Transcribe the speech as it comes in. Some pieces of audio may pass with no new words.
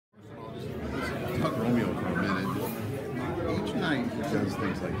guy does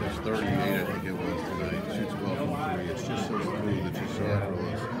things like this, 38 I think it was tonight, shoots well from three. It's just so smooth, it's just so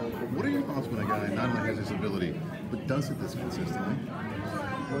effortless. What are your thoughts when a guy not only has this ability, but does it this consistently?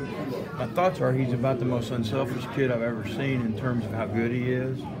 My thoughts are he's about the most unselfish kid I've ever seen in terms of how good he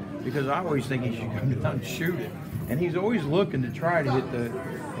is. Because I always think he should come down and shoot it. And he's always looking to try to hit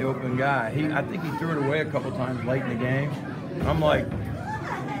the open guy. I think he threw it away a couple times late in the game. And I'm like,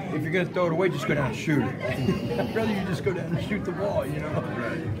 if you're going to throw it away, just go down and shoot it. I'd rather you just go down and shoot the ball, you know.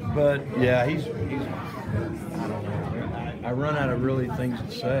 Right. But yeah, he's I don't know. I run out of really things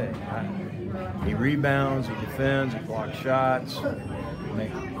to say. He rebounds, he defends, he blocks shots,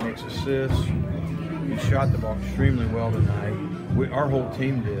 makes assists. He shot the ball extremely well tonight. Our whole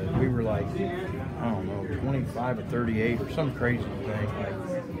team did. We were like, I don't know, 25 or 38 or some crazy thing.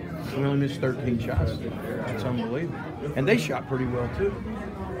 Like, we only missed 13 shots. That's unbelievable. And they shot pretty well too.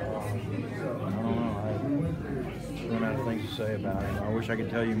 I don't know. I run out of things to say about him. I wish I could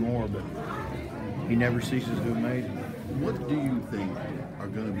tell you more, but he never ceases to amaze me. What do you think are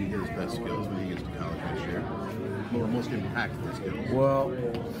going to be his best skills when he gets to college next year? Or most impactful skills? Well,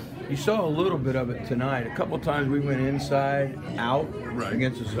 you saw a little bit of it tonight. A couple of times we went inside, out,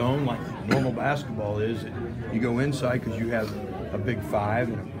 against a zone like normal basketball is. You go inside because you have a big five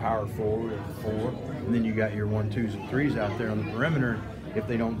and a power forward or four, and then you got your 1, 2s, and 3s out there on the perimeter. If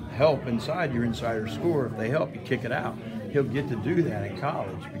they don't help inside, your insider score. If they help, you kick it out. He'll get to do that in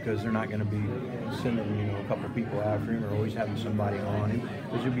college because they're not going to be sending a couple people after him or always having somebody on him,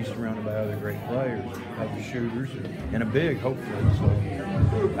 because he'll be surrounded by other great players, other shooters, and a big, hopefully.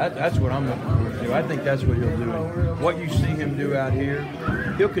 So that's what I'm looking forward to. I think that's what he'll do. What you see him do out here,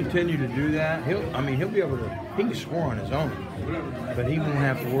 he'll continue to do that. He'll be able to. He can score on his own, but he won't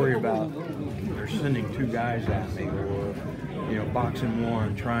have to worry about they're sending 2 guys at me or boxing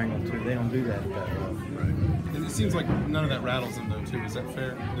 1, triangle 2. They don't do that way. It seems like none of that rattles him, though, too. Is that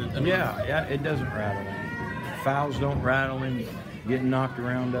fair? Yeah, it doesn't rattle him. Fouls don't rattle him. Getting knocked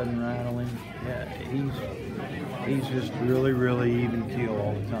around doesn't rattle him. Yeah, he's just really, really even keel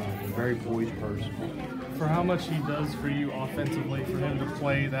all the time. A very poised person. For how much he does for you offensively, for him to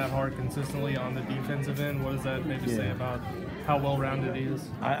play that hard consistently on the defensive end, what does that maybe say about how well-rounded he is?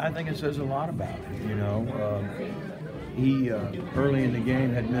 I think it says a lot about him, He, early in the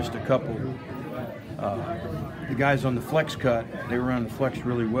game, had missed a couple. The guys on the flex cut, they were on the flex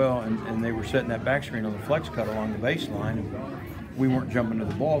really well, and they were setting that back screen on the flex cut along the baseline. And we weren't jumping to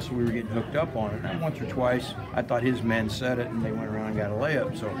the ball, so we were getting hooked up on it. And once or twice, I thought his men set it, and they went around and got a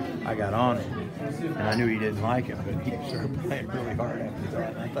layup, so I got on it. And I knew he didn't like it, but he started playing really hard after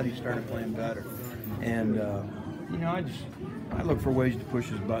that. And I thought he started playing better. And, I look for ways to push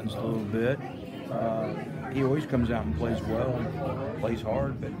his buttons a little bit. He always comes out and plays well and plays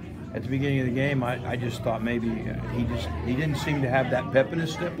hard, but at the beginning of the game, I just thought maybe he didn't seem to have that pep in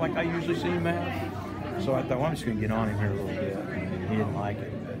his step like I usually see him have. So I thought, well, I'm just going to get on him here a little bit. And he didn't like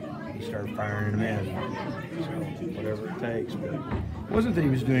it, but he started firing him in. So whatever it takes. But it wasn't that he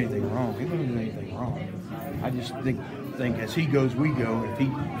was doing anything wrong. He wasn't doing anything wrong. I just think as he goes, we go.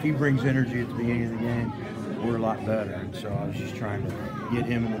 If he brings energy at the beginning of the game, we're a lot better. And so I was just trying to get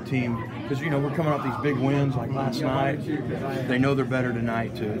him and the team, because we're coming off these big wins like last night. They know they're better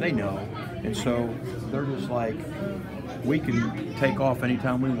tonight too. They know, and so they're just like, we can take off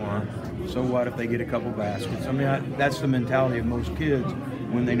anytime we want. So what if they get a couple baskets? I mean, that's the mentality of most kids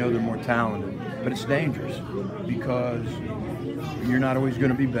when they know they're more talented. But it's dangerous because you're not always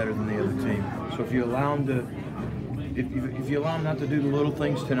going to be better than the other team. So if you allow them to. If you allow them not to do the little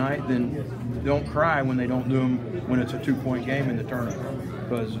things tonight, then don't cry when they don't do them when it's a 2-point game in the tournament,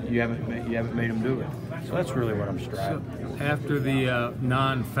 because you haven't made them do it. So that's really what I'm striving. So after the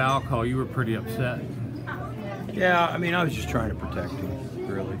non-foul call, you were pretty upset. Yeah, I mean, I was just trying to protect him,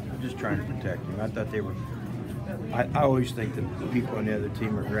 really. Just trying to protect him. I thought they were. I always think that the people on the other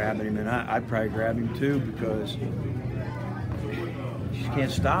team are grabbing him, and I'd probably grab him too, because you just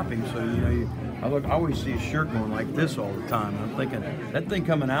can't stop him. So I always see his shirt going like this all the time. I'm thinking, that thing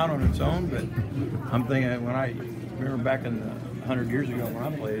coming out on its own, but I'm thinking, when I remember back in the 100 years ago when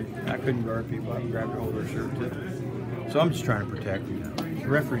I played, I couldn't guard people. I grabbed hold of their shirt too. So I'm just trying to protect him. The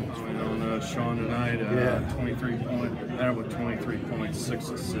referee. On Sean tonight, 23 point, there with 23 points, 6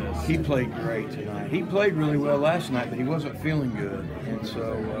 assists. He played great tonight. He played really well last night, but he wasn't feeling good. And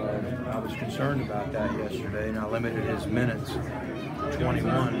so I was concerned about that yesterday, and I limited his minutes.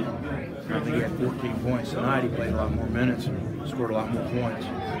 21. I think he had 14 points tonight. He played a lot more minutes and scored a lot more points.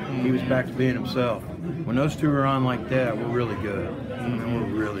 He was back to being himself. When those two are on like that, we're really good. We're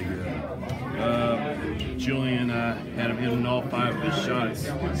really good. Julian had him hitting all 5 of his shots.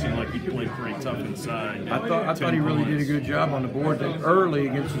 It seemed like he played pretty tough inside. I thought he really did a good job on the board. Early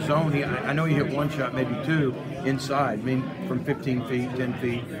against the zone, I know he hit 1 shot, maybe 2 inside. I mean, from 15 feet, 10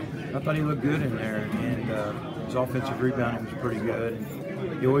 feet. I thought he looked good in there, and his offensive rebounding was pretty good.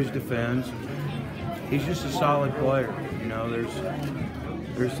 He always defends. He's just a solid player. You know, there's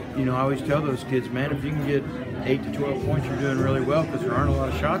you know, I always tell those kids, man, if you can get 8 to 12 points, you're doing really well, because there aren't a lot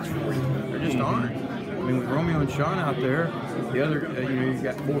of shots for you. There just aren't. I mean, with Romeo and Sean out there, the other, you know, you've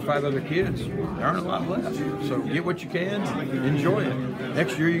got 4 or 5 other kids. There aren't a lot left. So get what you can, enjoy it.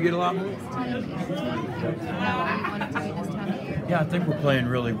 Next year you get a lot more. Yeah, I think we're playing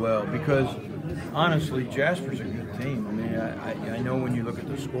really well, because honestly, Jasper's a good team. I mean, I know when you look at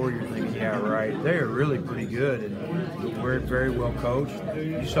the score, you're thinking, yeah, right. They are really pretty good, and we're very well coached.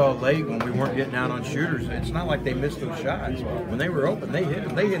 You saw late when we weren't getting out on shooters. It's not like they missed those shots. When they were open, they hit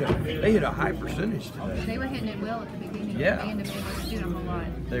them. They hit a high percentage today. They were hitting it well at the beginning. Yeah. They ended up being able to shoot them a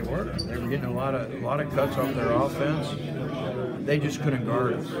lot. They were getting a lot of cuts off their offense. They just couldn't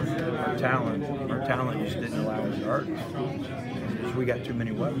guard us. Our talent just didn't allow us to guard us. We got too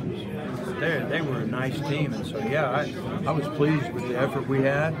many weapons. But they were a nice team, and so yeah, I was pleased with the effort we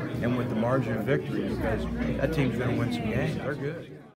had and with the margin of victory, because that team's going to win some games. They're good.